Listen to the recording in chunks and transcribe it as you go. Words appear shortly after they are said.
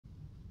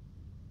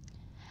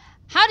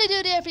Howdy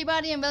doody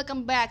everybody and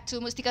welcome back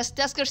to Mustika's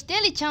Duskers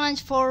Daily Challenge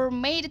for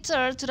May the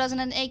 3rd,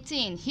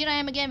 2018. Here I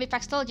am again with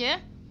Phax told you.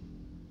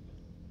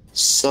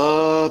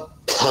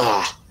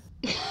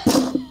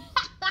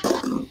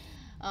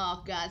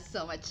 Oh god,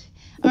 so much.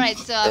 Alright,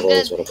 so I'm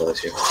gonna...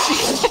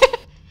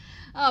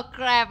 Oh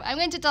crap, I'm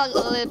going to talk a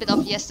little bit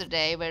of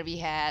yesterday where we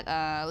had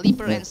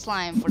Leaper and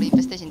Slime for the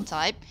infestation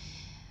type.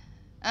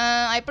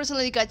 I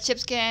personally got chip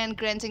scan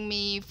granting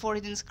me 4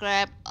 hidden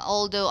scrap,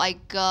 although I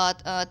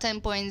got 10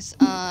 points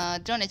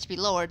drone HP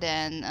lower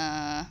than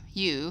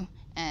you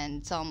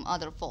and some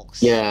other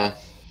folks. Yeah.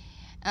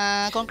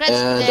 Congrats,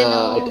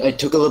 and I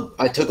took a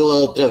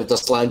little bit of the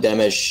slime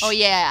damage. Oh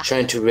yeah.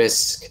 Trying to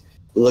risk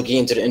looking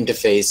into the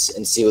interface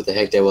and see what the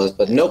heck that was,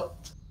 but nope.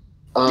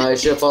 I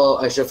should follow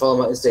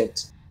my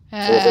instinct from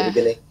the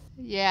beginning.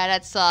 Yeah,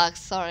 that sucks.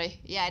 Sorry.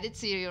 Yeah, I did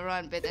see you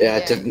run, but yeah, I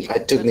took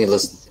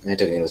needless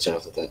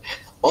chance with that.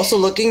 Also,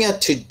 looking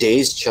at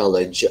today's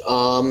challenge,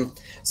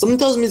 something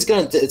tells me it's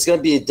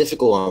gonna be a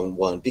difficult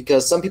one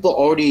because some people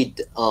already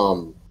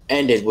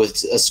ended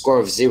with a score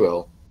of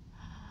 0.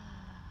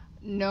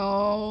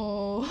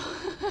 No.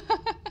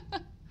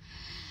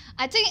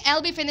 I think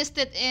LB finished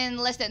it in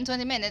less than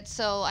 20 minutes,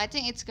 so I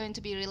think it's going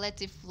to be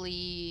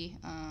relatively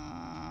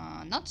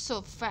not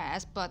so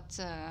fast, but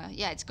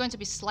yeah, it's going to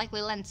be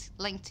slightly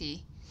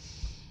lengthy.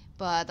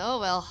 But oh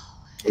well,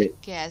 I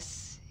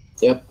guess.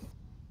 Yep.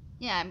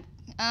 Yeah.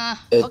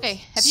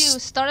 Okay. Have you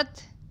started?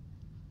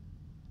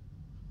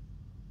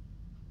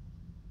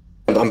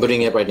 I'm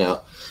putting it right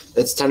now.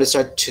 It's time to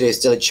start today's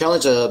daily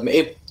challenge.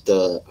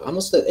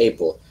 Almost said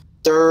April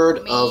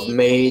 3rd of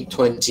May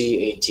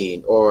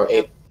 2018, or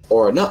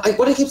no.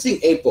 What I keep saying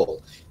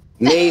April,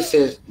 May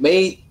 5th,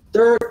 May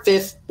 3rd,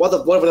 5th.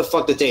 Whatever the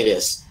fuck the date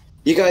is.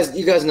 You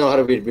guys know how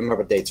to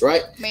remember dates,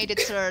 right? May the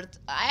 3rd.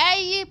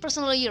 I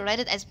personally read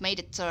it as May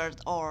the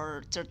 3rd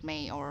or 3rd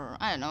May, or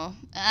I don't know.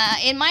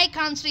 In my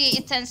country,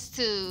 it tends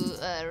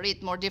to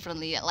read more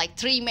differently, like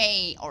 3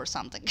 May or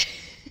something.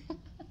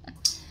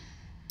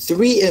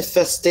 3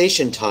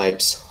 infestation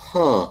types,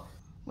 huh?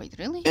 Wait,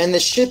 really? And the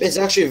ship is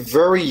actually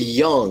very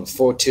young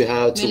to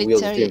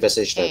wield 3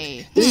 infestation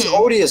types. This is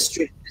already a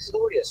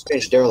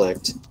strange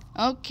derelict.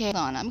 Okay, hold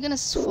on. I'm gonna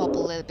swap a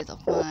little bit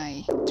of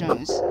my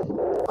drones.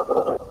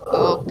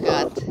 Oh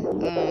god, a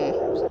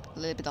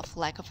little bit of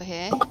lag over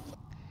here.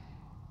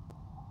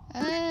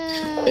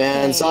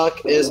 And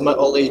Zach is my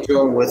only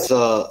drone with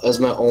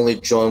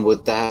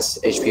that has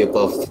HP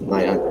above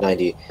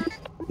 90,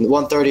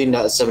 130,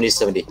 not 70.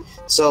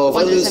 So if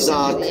I lose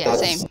Zach,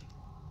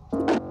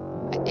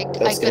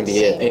 that's gonna be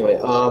it. Anyway,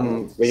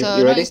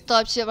 you ready?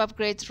 Stop ship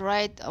upgrades,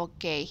 right?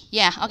 Okay,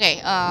 yeah,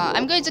 okay.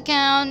 I'm going to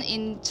count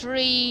in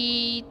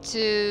 3,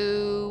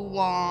 2,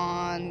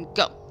 1,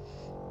 go.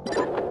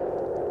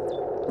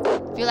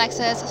 Fuel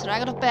access,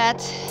 right out of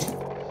bed.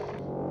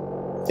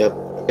 Yep,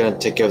 gonna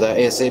take care of that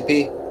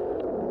ASAP.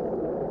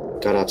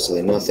 Got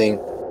absolutely nothing.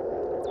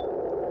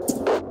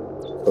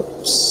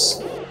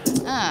 Oops.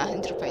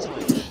 Interface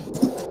already.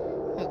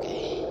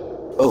 Okay.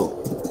 Oh.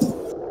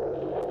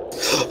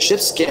 Ship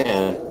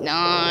scan.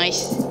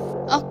 Nice.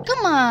 Oh,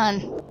 come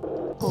on,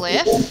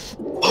 Cliff.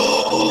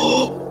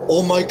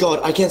 Oh my god,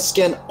 I can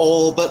scan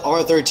all but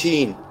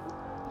R13.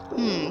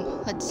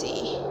 Let's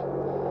see.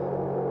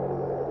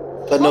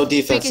 But no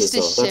defenses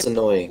though, that's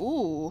annoying.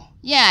 Ooh,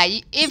 yeah,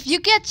 if you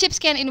get chip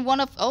scan in one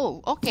of...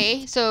 Oh,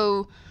 okay,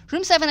 so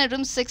room 7 and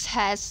room 6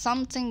 has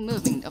something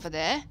moving over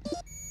there.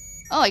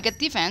 Oh, I got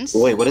defense.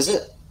 Wait, what is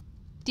it?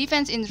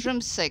 Defense in room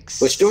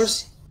 6. Which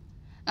doors?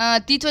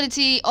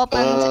 D20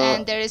 opened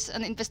and there is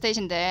an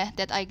infestation there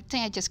that I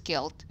think I just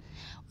killed.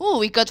 Ooh,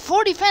 we got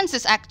 4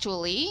 defenses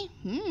actually.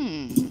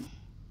 Don't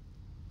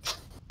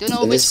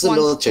know which one.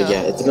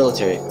 Yeah, it's the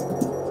military.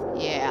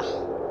 Yeah.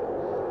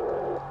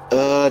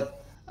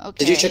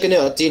 Okay. Did you check in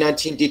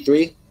D19,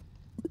 D3?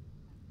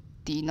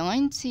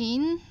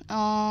 D19?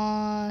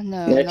 No,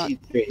 19,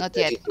 not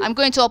yet. I'm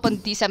going to open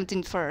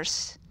D17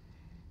 first.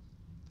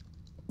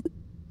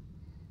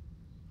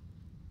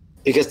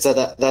 Because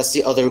that's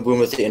the other room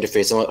with the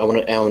interface. I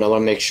want to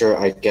make sure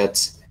I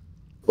get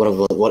an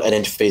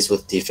interface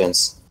with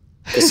defense.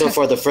 Because so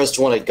far the first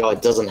one I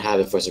got doesn't have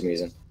it for some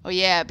reason. Oh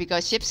yeah,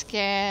 because ship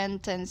scan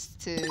tends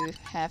to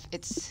have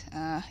its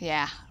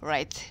yeah,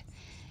 right.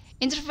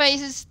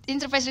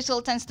 Interface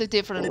result tends to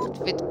differ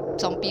with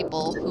some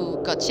people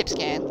who got ship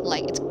scan.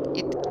 Like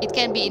it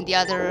can be in the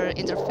other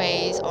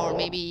interface or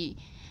maybe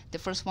the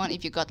first one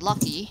if you got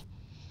lucky.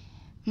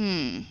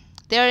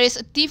 There is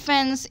a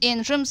defense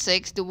in room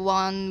 6, the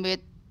one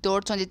with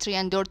door 23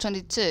 and door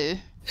 22.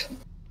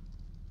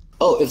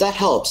 Oh, if that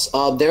helps,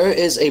 there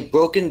is a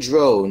broken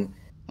drone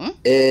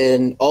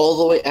in all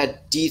the way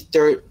at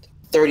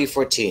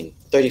D3014.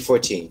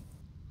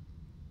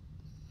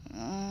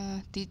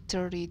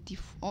 D30,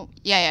 oh,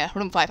 yeah,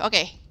 room 5.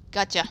 Okay,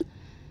 gotcha.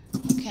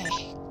 Okay,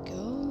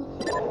 go.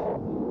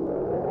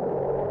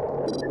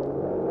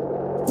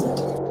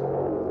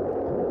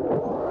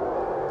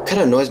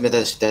 Kind of annoys me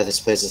that this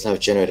place doesn't have a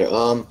generator.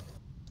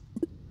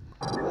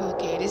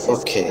 Okay, this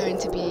is going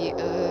to be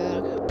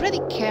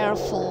pretty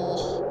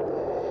careful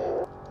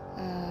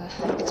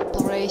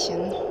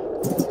exploration.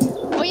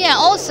 Oh yeah,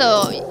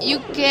 also, you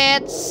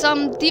get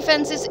some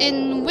defenses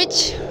in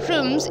which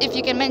rooms, if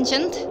you can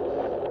mention?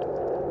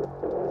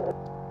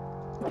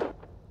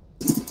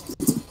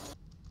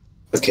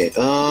 Okay,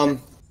 I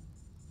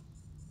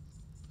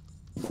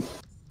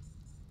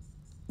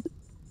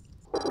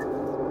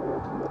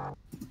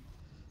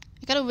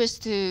kind of wish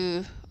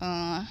to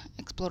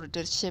explore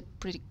the ship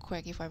pretty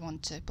quick if I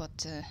want to,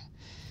 but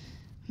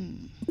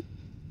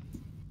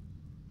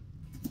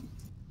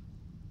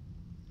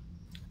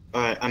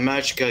Alright, I'm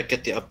actually gonna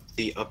get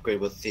the upgrade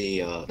with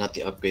the not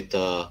the upgrade,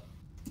 the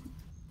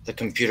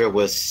computer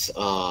with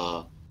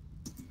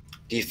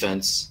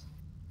defense.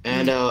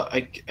 And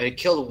I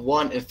killed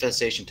one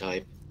infestation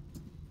type,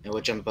 and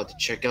which I'm about to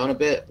check out a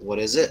bit. What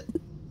is it?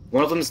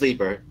 One of them is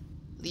Leaper.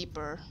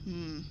 Leaper,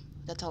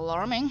 that's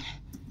alarming.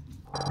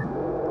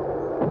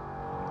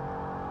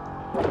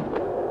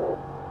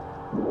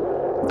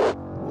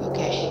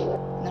 Okay,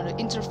 another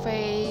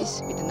interface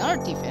with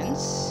another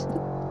defense.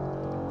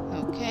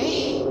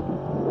 Okay,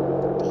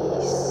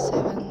 D7.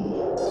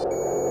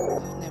 Oh,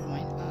 never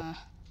mind.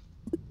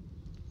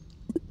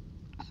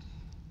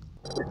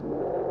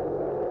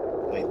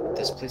 Wait,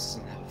 this place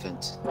doesn't have a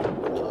vent.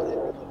 No,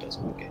 it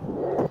doesn't. Okay.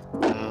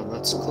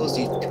 Let's close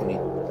D20.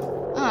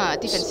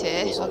 Defense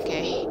here.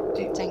 Okay,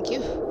 thank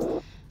you.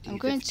 I'm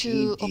going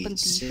to D15, open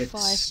D6,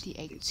 D5,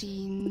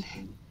 D18,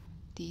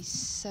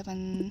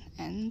 D7,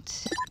 and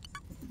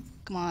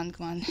come on,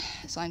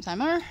 slime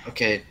timer.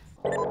 Okay.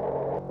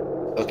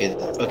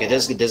 Okay.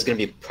 This is gonna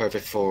be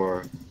perfect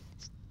for.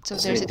 So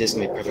This is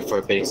gonna be perfect for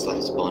a baiting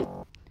slime spawn.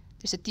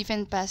 There's a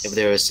defense pass. If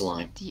there is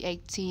slime.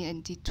 D18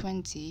 and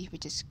D20,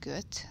 which is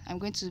good. I'm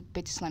going to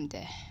bait the slime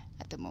there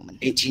at the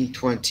moment.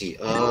 1820.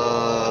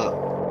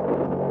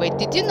 Wait,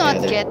 did you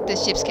not get the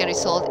ship's carry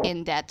salt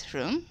in that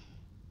room?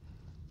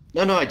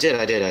 No, I did.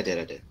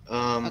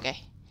 Okay.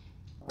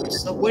 I'm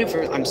still waiting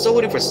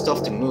for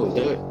stuff to move.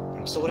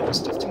 I'm still waiting for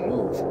stuff to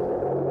move.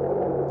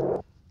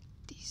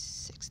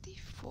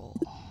 D64.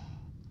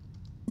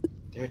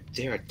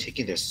 They are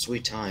taking their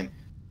sweet time.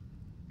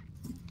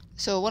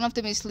 So one of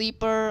them is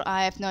Leaper.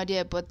 I have no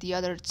idea about the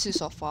other two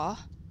so far.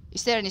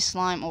 Is there any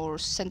slime or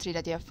sentry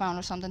that you have found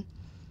or something?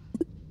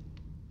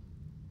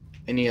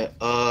 Any? No,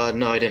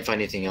 I didn't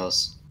find anything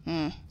else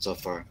so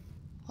far.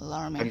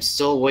 Alarming. I'm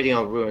still waiting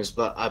on rooms,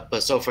 but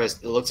so far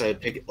it looks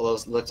like all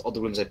the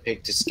rooms I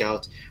picked to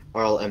scout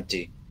are all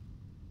empty.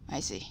 I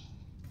see.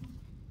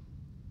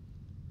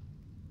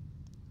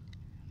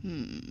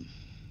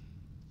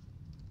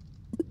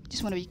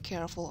 Just want to be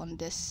careful on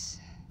this.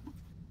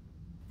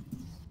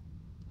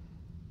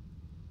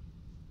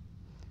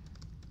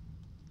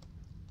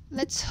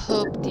 Let's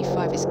hope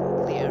D5 is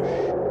clear.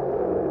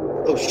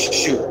 Oh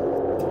shoot.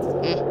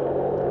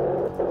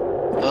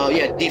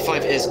 Yeah,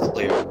 D5 is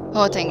clear.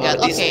 Oh, thank God.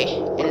 Okay,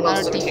 what and about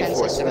another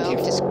defense as well,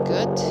 which is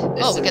good.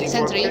 Oh, we got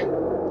sentry.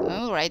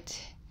 Alright.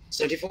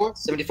 74?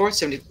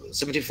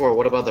 74,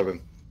 what about that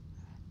room?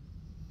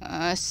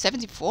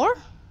 74?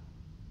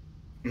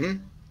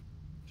 Mm-hmm.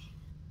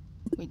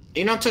 Wait.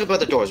 You're not talking about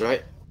the doors,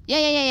 right?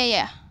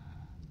 Yeah.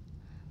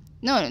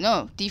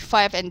 No.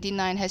 D5 and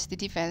D9 has the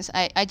defense.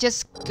 I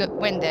just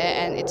went there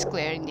and it's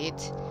clear indeed.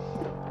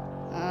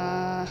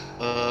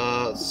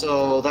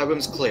 So that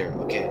room's clear.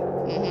 Okay.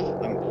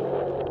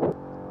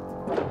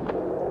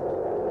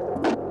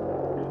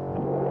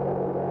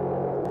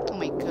 Oh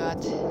my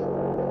God.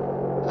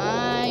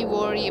 I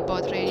worry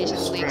about radiation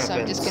leaks, so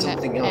I'm just gonna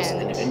something else in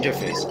an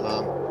interface.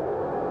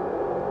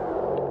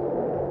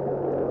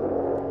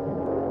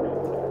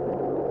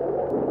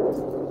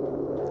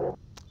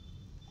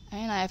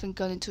 And I haven't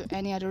gone into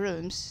any other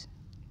rooms.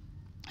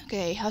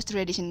 Okay, how's the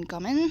radiation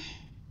coming?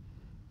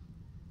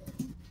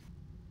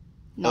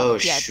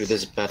 Not yet. Shoot,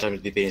 this is a bad time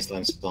to be baiting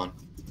slime spawn.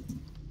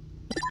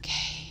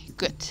 Okay,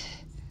 good.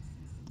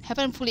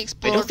 Haven't fully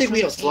explored. I don't think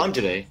we have slime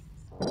today.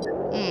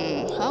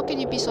 How can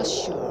you be so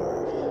sure?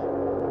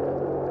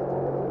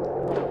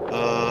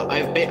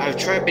 I've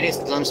tried baiting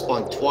slime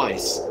spawn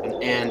twice,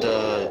 and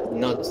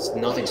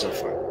nothing so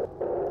far.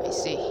 I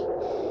see.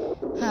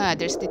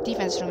 There's the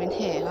defense room in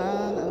here.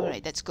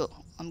 Alright, let's go.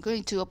 I'm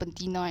going to open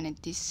D9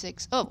 and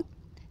D6. Oh,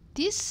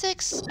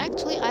 D6,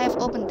 actually I have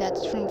opened that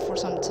room for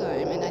some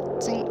time and I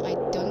think I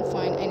don't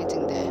find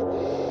anything there.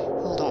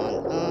 Hold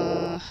on.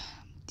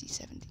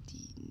 D7,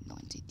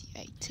 D9,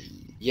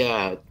 D18.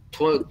 Yeah,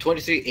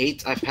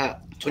 23-8. I've had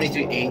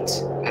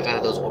 23-8. I've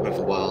had those open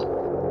for a while.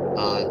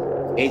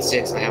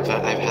 8-6.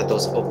 I've had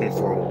those open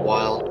for a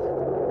while.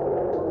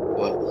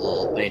 But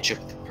I need to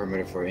check the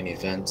perimeter for any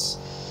events.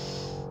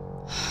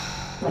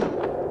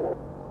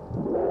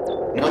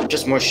 No,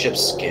 just more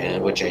ships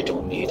scanned, which I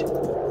don't need.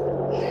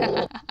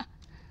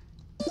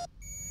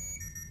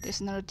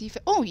 There's another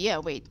defense. Oh yeah,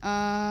 wait.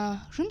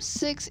 Room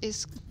 6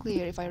 is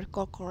clear if I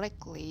recall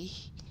correctly.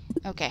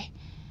 Okay.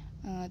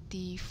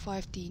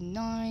 D5,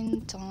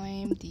 D9,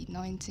 time,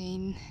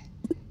 D19,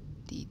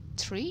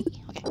 D3.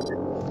 Okay.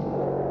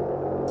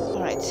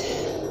 Alright.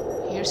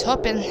 Here's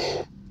hoping.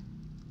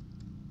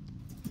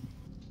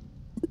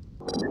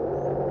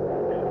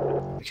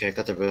 Okay, I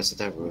got the rest of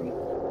that room.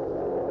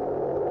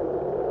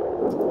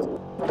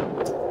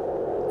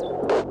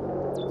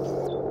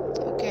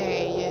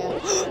 Okay, yeah.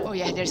 Oh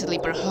yeah, there's a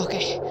leaper.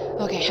 Okay,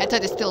 okay. I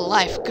thought it's still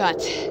alive. God,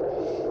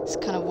 it's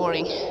kind of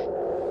worrying.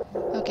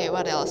 Okay,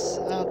 what else?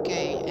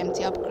 Okay,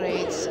 empty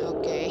upgrades.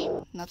 Okay,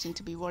 nothing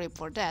to be worried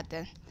for that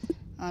then.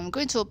 I'm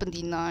going to open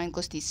D9,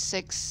 close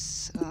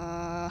D6,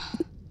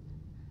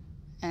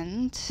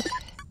 and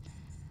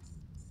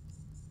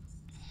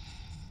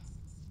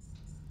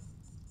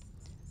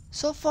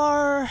so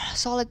far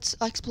solid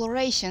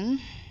exploration.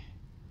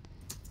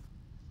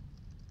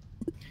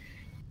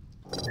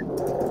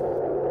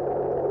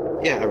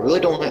 Yeah, I really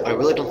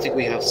don't think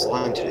we have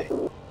slime today.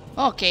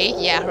 Okay,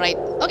 yeah, right.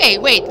 Okay,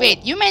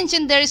 wait. You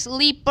mentioned there's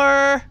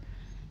leaper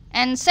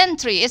and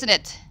sentry, isn't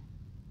it?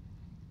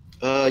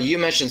 You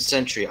mentioned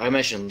sentry. I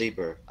mentioned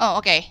leaper. Oh,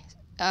 okay.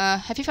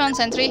 Have you found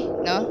sentry?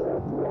 No?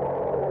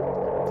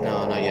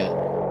 No, not yet.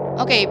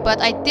 Okay,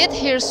 but I did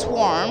hear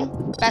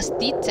swarm past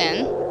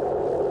D10.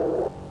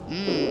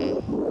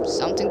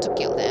 Something to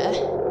kill there.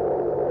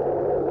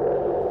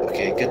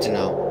 Okay, good to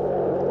know.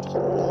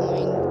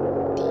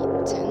 D9,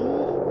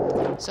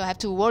 D10. So I have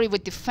to worry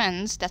with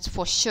defense, that's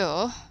for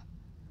sure.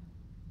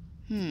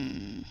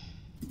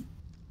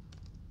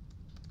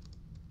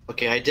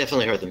 Okay, I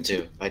definitely heard them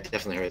too. I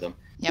definitely heard them.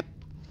 Yep.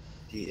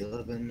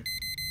 D11.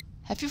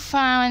 Have you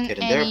found Get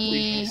in there, any...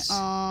 please.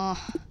 Oh,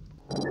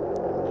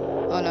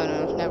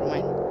 no, never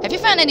mind. Have you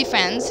found any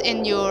fans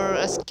in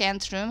your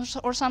scanned rooms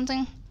or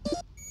something?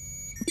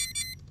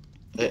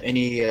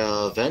 Any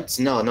vents?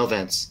 No, no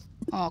vents.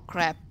 Oh,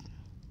 crap.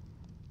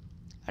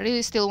 I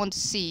really still want to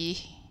see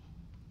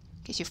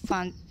in case you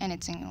found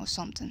anything or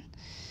something.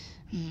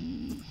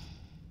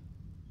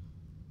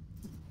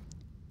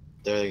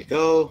 There you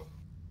go.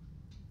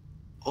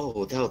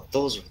 Oh,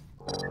 those.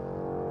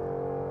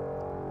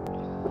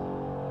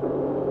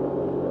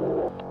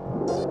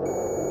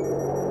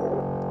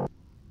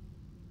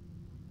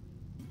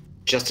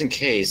 Just in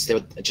case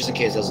there's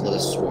another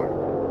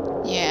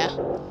swarm. Yeah.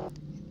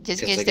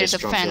 Just in case there's a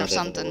fan or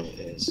something.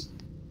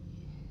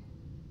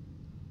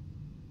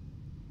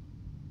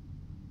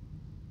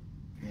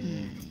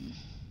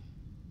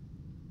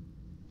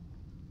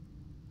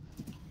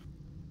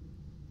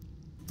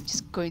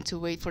 Just going to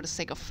wait for the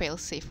sake of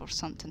failsafe or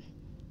something.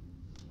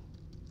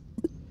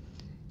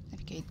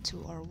 Navigate to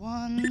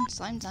R1.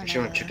 Slime timer.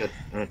 Actually, I want to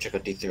check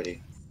out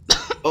D30.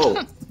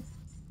 Oh,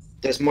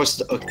 there's more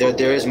stuff.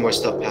 There is more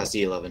stuff past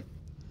D11.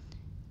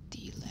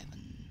 D11.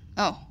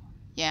 Oh,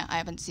 yeah. I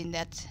haven't seen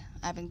that.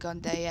 I haven't gone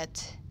there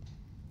yet.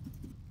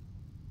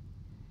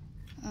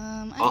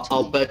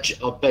 I'll bet you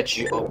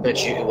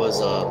it was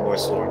more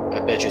swarm.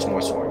 I bet you it's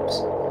more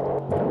swarms.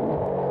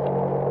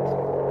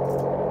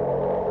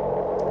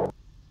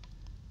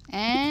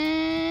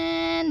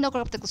 And no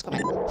corrupted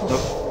comment. Nope.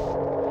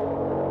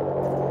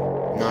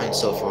 9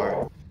 so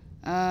far.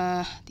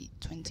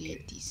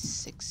 D20,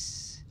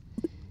 D6.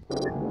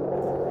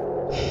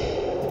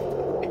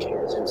 Okay,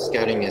 resume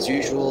scouting as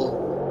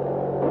usual.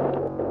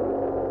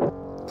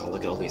 Oh,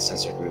 look at all these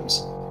censored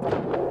rooms.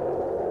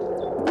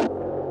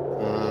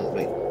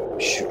 Wait,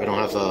 shoot, I don't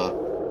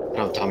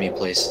have Tommy in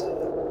place.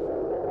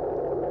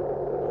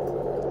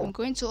 I'm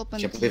going to open.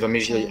 Can't believe I'm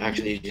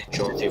actually using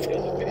drone theory for the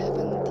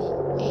D11,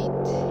 D8.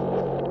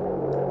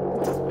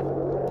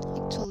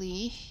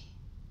 Actually,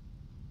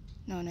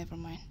 no, never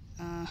mind.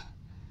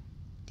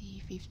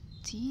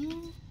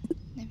 D15.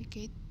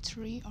 Navigate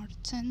 3 or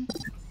 10.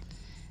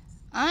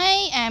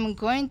 I am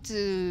going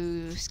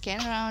to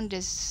scan around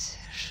this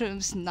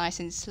rooms nice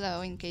and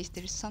slow in case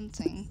there's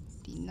something.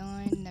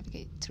 D9,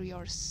 navigate 3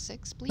 or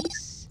 6,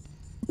 please.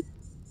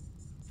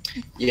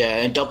 Yeah,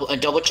 and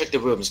double check the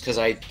rooms because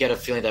I get a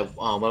feeling that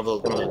one of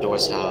the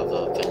doors have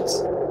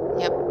vents.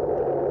 Yep.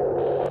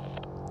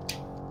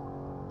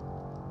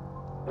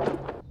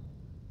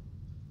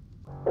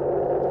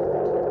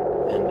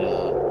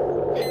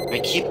 And I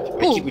keep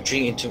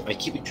retreating into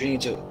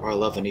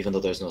R11 even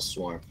though there's no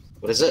swarm.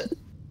 What is it?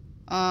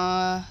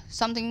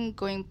 Something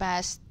going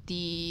past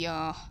the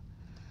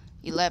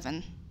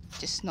 11.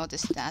 Just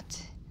noticed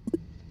that.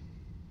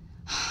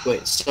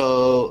 Wait,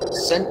 so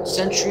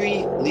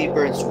sentry,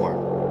 leaper, and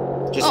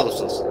swarm. Just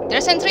those.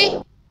 There's sentry?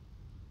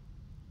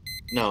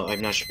 No, I'm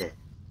not sure.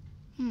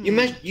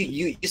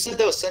 You said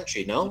that was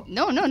sentry, no?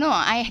 No.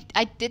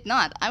 I did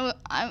not.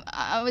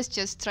 I was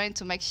just trying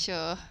to make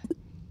sure.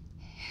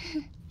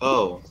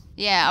 Oh.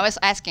 Yeah, I was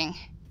asking.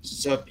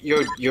 So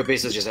you're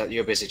basically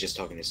just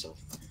talking to yourself.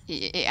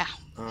 Yeah.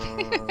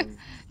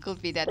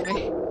 Could be that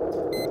way.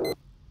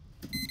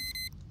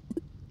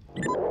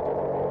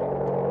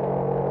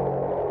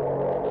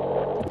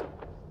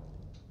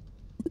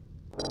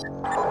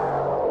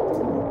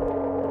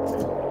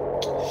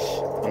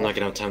 I'm not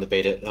gonna have time to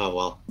bait it. Oh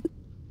well.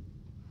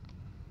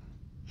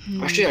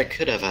 Actually, I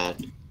could have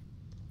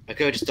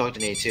just docked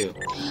an A2.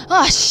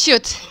 Oh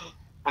shoot!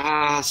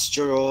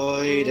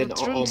 Asteroid and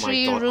room oh my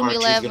 3, god, room R2's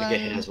 11. gonna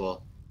get hit as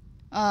well.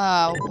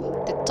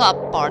 The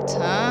top part,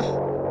 huh?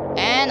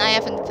 And I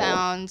haven't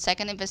found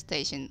second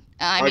infestation.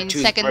 I mean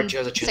R2's second R2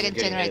 has a chance of getting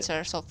generator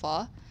hit. so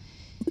far.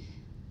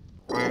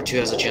 R2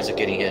 has a chance of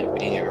getting hit. We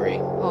need to hurry.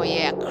 Oh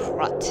yeah,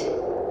 crud.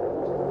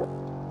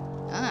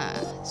 Ah,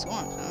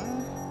 swarm, huh?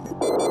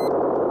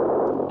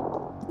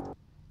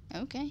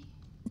 Okay.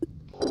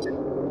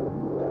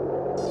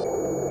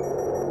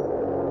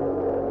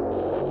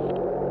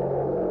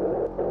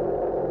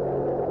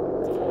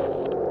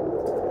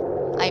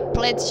 I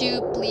pledge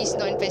you, please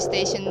no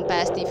infestation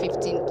past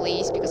D15,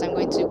 please, because I'm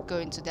going to go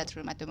into that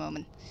room at the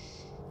moment.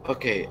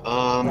 Okay,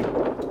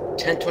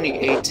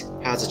 1028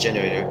 has a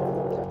generator.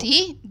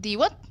 D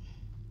what?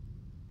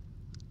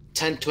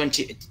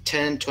 1028.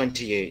 D10,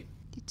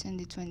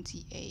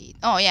 D28.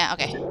 Oh yeah,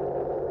 okay.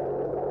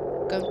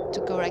 Going to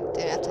go right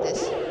there after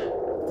this.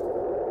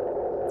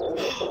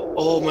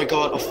 Oh my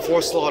god, a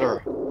force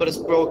slaughter, but it's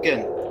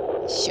broken.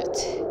 Shoot.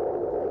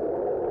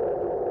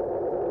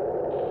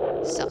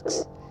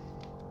 Sucks.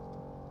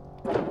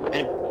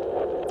 And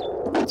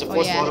it's a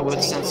force yeah, slaughter with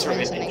thanks for sensor and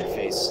mentioning.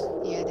 interface.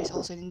 Yeah, there's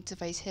also an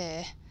interface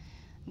here.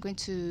 I'm going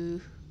to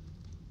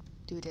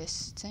do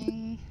this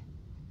thing.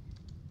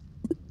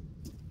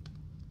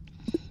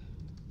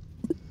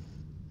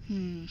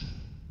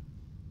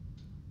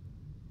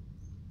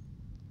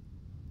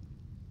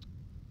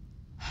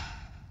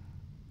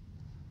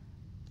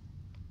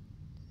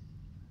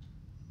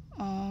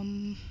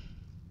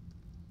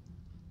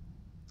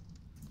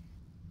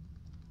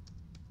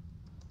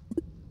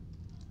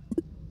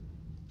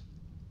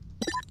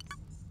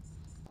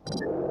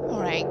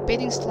 Alright,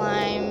 baiting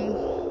slime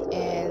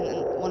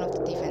and one of the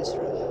defense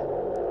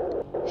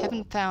room.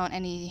 Haven't found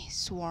any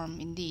swarm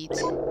indeed.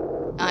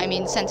 I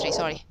mean sentry,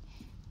 sorry.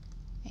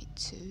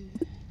 82.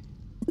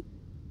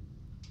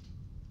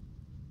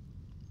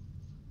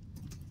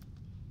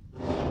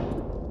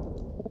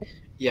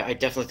 Yeah, I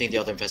definitely think the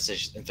other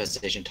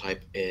infestation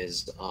type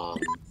is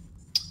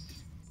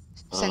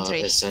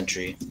Sentry.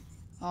 Sentry.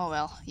 Oh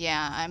well,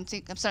 yeah, I'm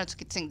starting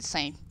to think the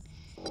same.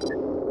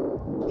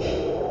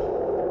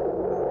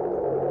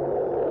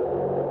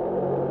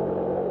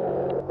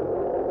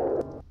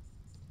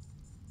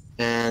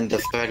 And the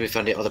fact we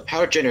found the other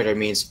power generator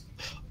means,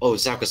 oh,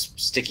 Zach was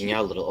sticking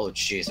out a little. Oh,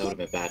 jeez, that would have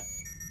been bad.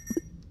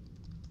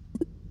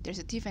 There's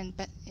a defense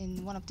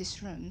in one of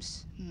these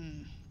rooms.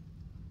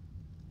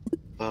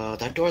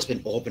 That door's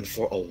been open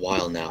for a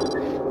while now.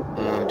 Don't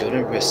want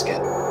to risk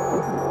it.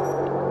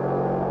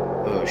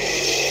 Oh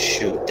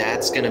shoot,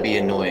 that's gonna be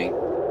annoying.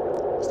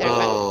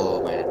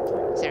 Oh man.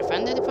 Is there a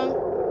fan at the phone?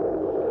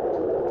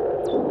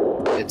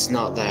 It's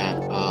not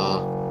that.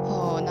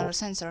 Oh, another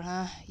sensor,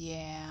 huh?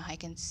 Yeah, I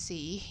can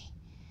see.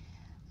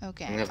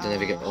 Okay. I'm gonna have to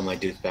navigate all my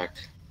dudes back.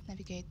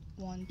 Navigate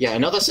one. Yeah,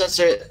 another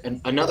sensor and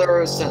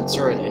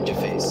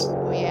interface.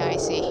 Oh yeah, I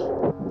see.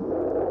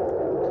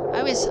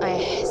 I wish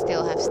I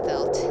still have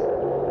stealth.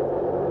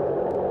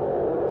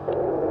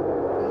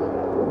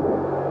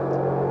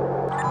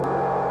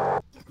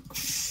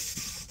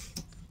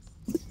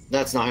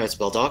 That's not how it's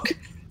spelled, Doc.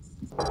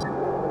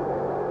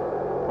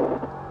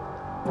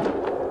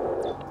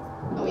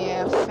 Oh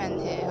yeah, fan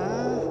here,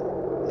 huh?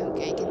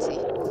 Okay, I can see.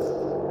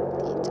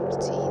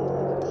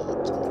 D13,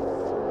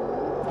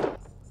 D24.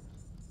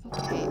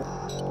 Okay,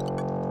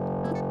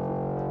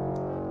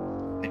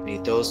 I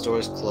need those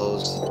doors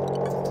closed.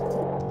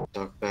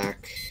 Dock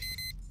back.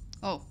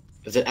 Oh.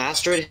 If the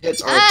asteroid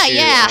hits R2, Ah,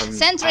 yeah!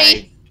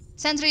 Sentry!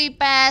 Sentry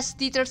past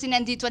D13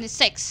 and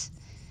D26.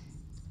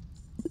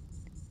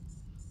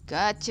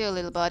 Got you,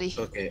 little buddy.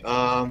 Okay,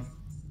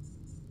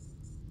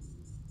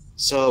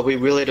 so we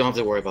really don't have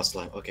to worry about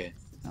slime. Okay.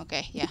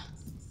 Okay, yeah.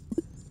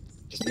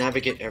 Just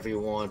navigate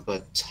everyone,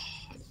 but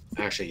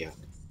actually, yeah.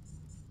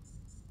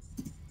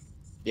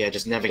 Yeah,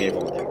 just navigate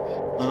everyone there.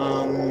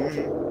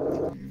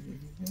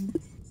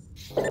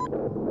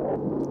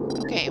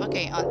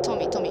 Okay,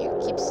 Tommy, you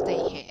keep stay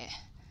here.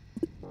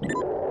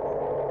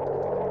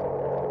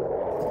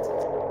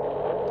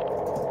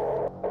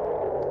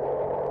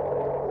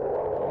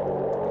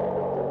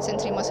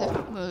 Sentry must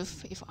have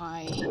moved if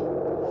I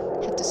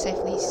had to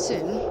safely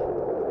zoom.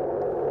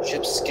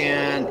 Ship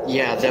scan.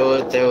 Yeah, there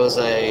was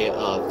a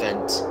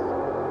vent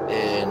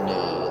in.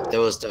 There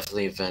was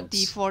definitely a vent.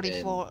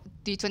 D44,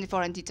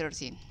 D24, and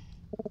D13.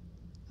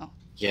 Oh.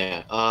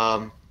 Yeah.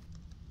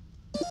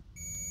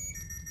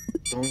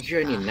 Don't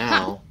hear any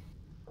now.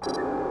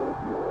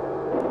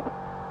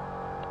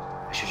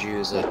 I should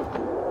use it.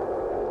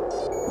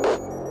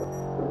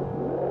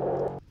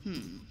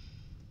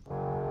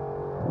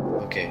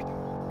 Okay.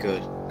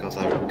 Good. Got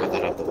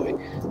that out of the way.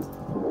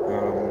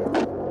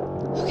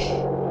 Okay.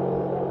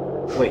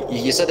 Wait,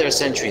 you said there's a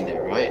sentry in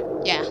there, right?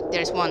 Yeah,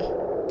 there's one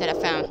that I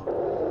found.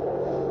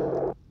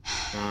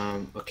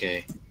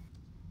 Okay.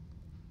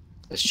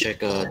 Let's check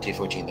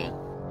T14 then.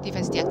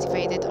 Defense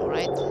deactivated,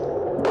 alright.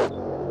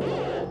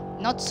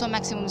 Not so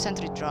maximum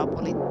sentry drop,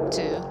 only 2,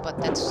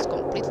 but that's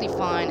completely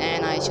fine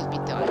and I should be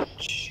done.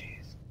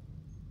 Jeez.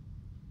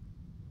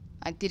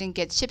 I didn't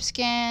get ship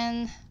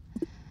scan.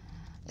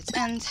 Let's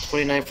end.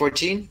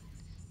 2914?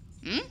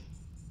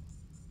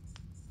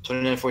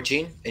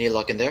 2914? Any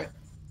luck in there?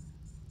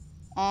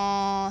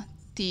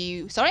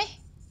 Sorry?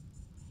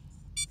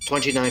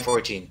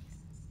 2914.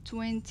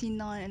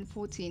 29 and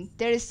 14.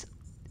 There is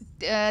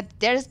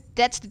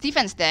that's the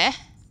defense there.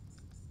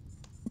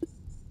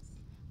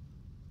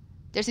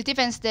 There's a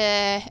defense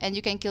there, and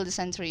you can kill the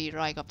sentry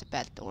right off the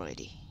bat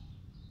already.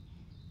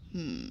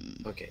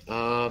 Okay.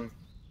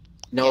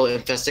 No Yeah.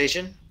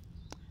 infestation.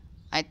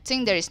 I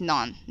think there is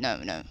none.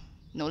 No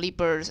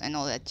leapers and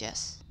all that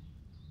jazz.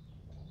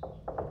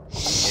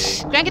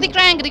 Okay. Crankety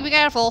crank, be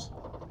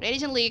careful.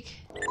 Radiation leak.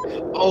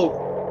 Oh.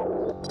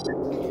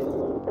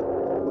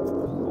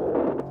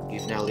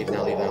 Leave now. Leave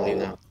now. Leave now. Leave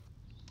now.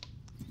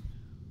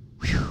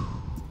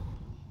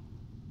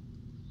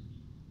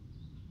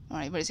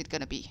 Alright, where is it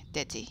gonna be?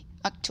 Daddy.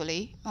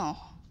 Actually,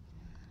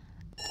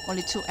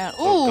 only 2 L.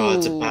 Oh god,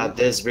 it's bad.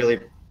 This is really.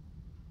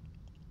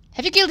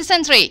 Have you killed the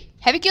sentry?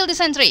 Have you killed the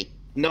sentry?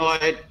 No,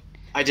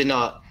 I did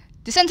not.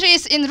 The sentry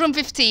is in room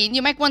 15.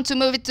 You might want to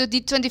move it to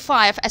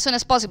D25 as soon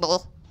as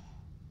possible.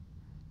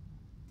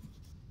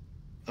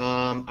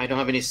 I don't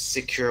have any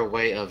secure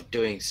way of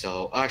doing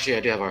so. Actually, I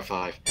do have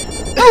R5.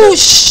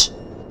 Oosh!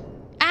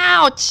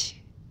 Ouch!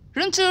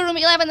 Room 2, room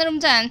 11, and room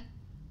 10.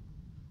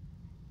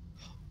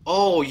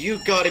 Oh, you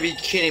gotta be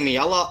kidding me.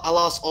 I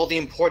lost all the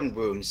important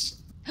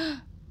rooms.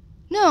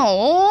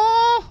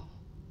 No!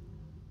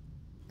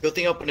 Good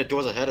thing I opened the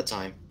doors ahead of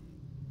time.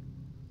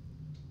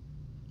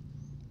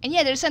 And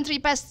yeah, there's sentry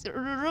past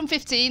room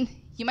 15.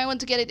 You might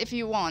want to get it if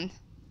you want.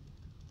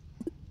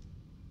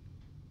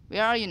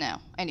 Where are you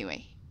now?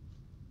 Anyway.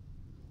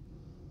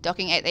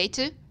 Docking at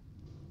A2?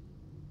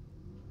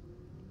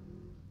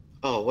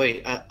 Oh,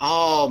 wait.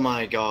 Oh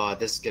my god,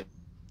 this is gonna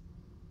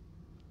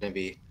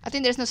be... I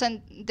think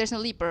there's no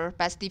leaper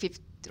past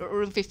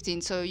room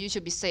 15, so you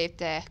should be safe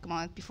there. Come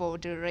on, before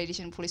the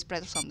radiation fully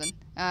spread or something.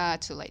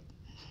 Too late.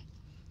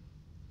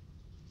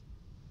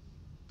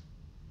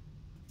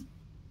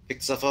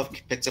 Pick stuff up,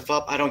 pick stuff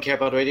up. I don't care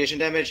about radiation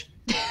damage.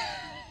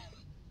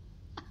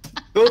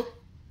 Boop.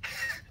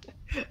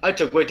 I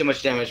took way too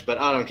much damage, but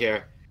I don't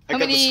care. I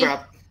got the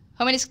scrap.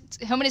 How many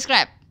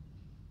scrap?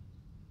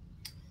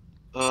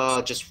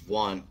 Just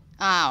one.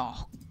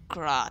 Oh,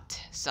 God,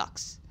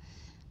 sucks.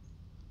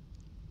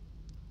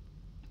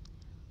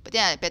 But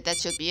yeah, I bet that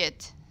should be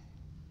it.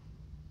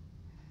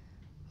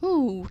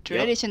 Ooh, the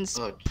radiation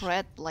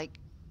spread like,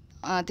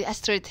 the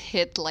asteroid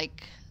hit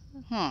like,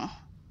 Yeah,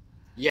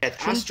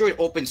 the asteroid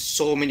opened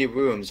so many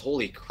rooms.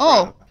 Holy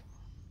crap.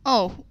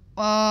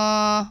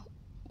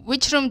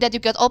 Which room that you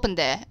got open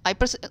there? I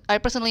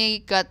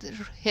personally got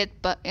hit,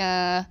 but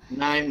 9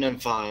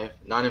 and 5.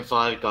 9 and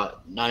 5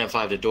 got 9 and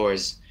 5. The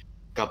doors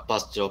got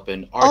busted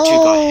open.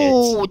 R2 got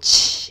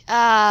hit.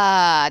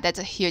 That's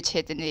a huge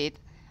hit indeed.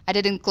 I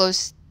didn't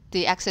close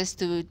the access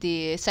to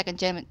the second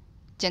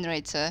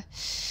generator.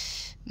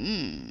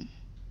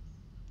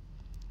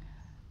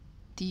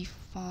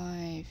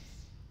 D5.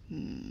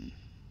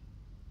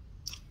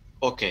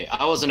 Okay,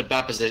 I was in a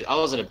bad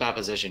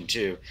position.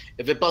 Too.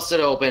 If it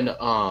busted open,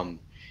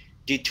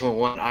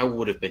 D21, I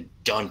would have been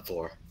done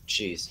for.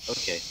 Jeez.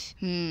 Okay.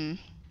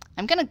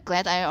 I'm kind of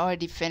glad I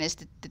already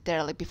finished the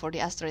derelict before the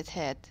asteroid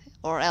hit,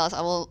 or else I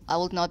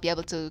will not be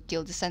able to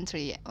kill the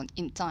sentry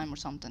in time or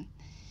something.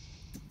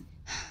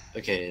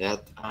 Okay,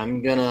 that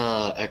I'm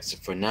gonna exit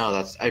for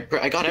now. I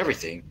got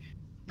everything.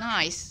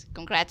 Nice,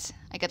 congrats.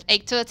 I got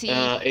 830.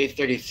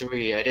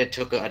 833. I did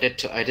took an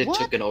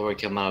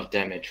overkill amount of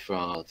damage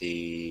from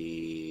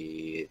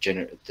the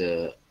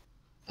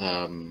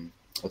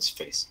what's his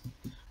face?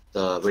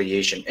 The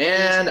radiation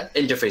and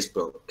interface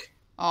broke.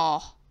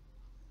 Oh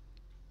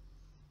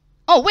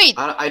wait.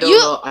 I don't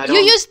know. You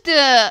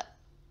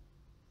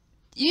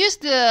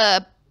used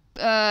the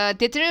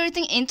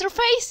deteriorating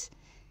interface?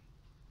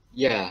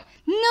 Yeah.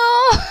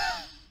 No.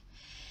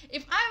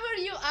 If I were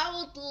you, I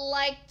would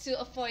like to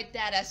avoid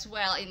that as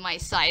well in my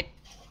site.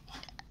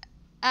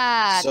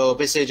 So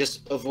basically,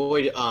 just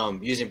avoid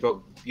using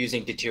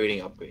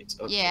deteriorating upgrades.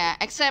 Okay. Yeah,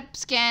 except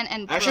scan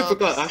and. I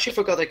actually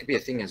forgot that could be a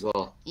thing as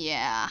well.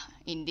 Yeah,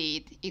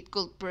 indeed, it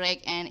could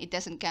break and it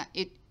doesn't count.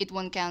 It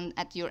won't count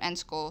at your end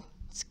score.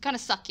 It's kind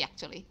of sucky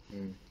actually.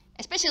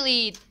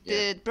 Especially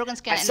the broken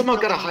scan. I somehow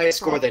got a higher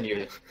score than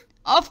you.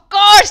 Of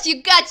course,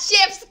 you got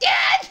ship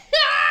scan.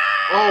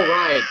 Oh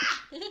right.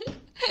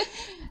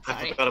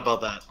 I forgot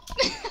about that.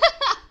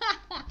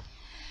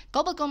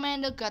 Global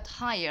Commando got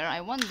higher.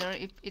 I wonder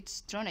if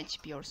it's drone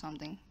HP or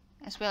something,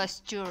 as well as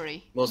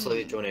jury. Most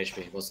likely drone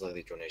HP. Most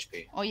likely drone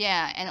HP. Oh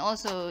yeah, and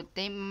also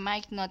they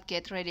might not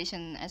get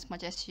radiation as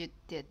much as you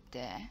did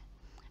there.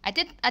 I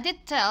did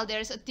tell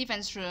there's a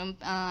defense room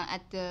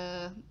at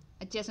the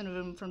adjacent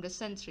room from the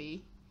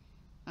sentry.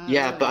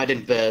 Yeah, but I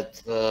didn't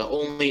bet. The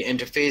only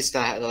interface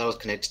that I was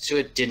connected to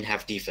it didn't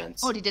have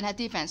defense. Oh, it didn't have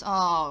defense.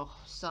 Oh,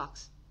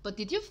 sucks. But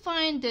did you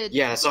find the...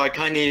 Yeah, so I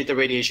kind of needed the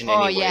radiation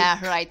anyway. Oh yeah,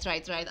 right.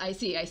 I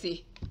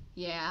see.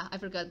 Yeah, I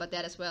forgot about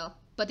that as well.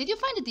 But did you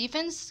find the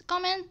defense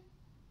comment?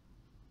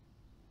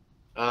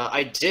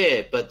 I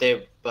did, but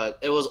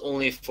it was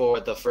only for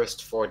the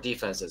first 4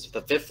 defenses.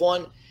 The 5th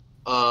one,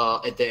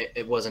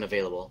 it wasn't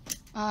available.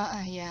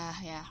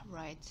 Yeah,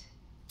 right.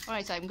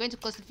 Alright, so I'm going to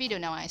close the video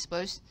now, I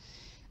suppose.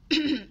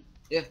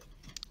 Yeah.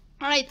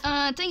 Alright,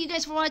 thank you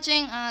guys for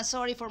watching.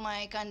 Sorry for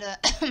my kinda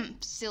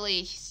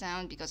silly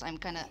sound because I'm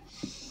kinda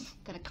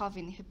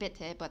coughing a bit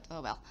here, but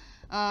oh well.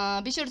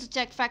 Be sure to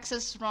check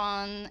Phax's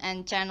run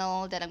and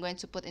channel that I'm going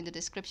to put in the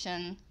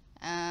description,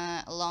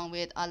 along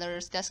with other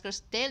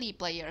Duskers daily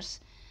players.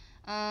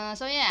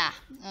 So yeah,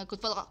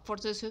 good luck for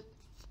those who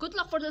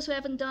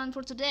haven't done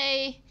for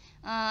today.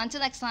 Until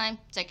next time,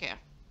 take care.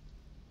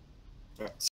 Alright.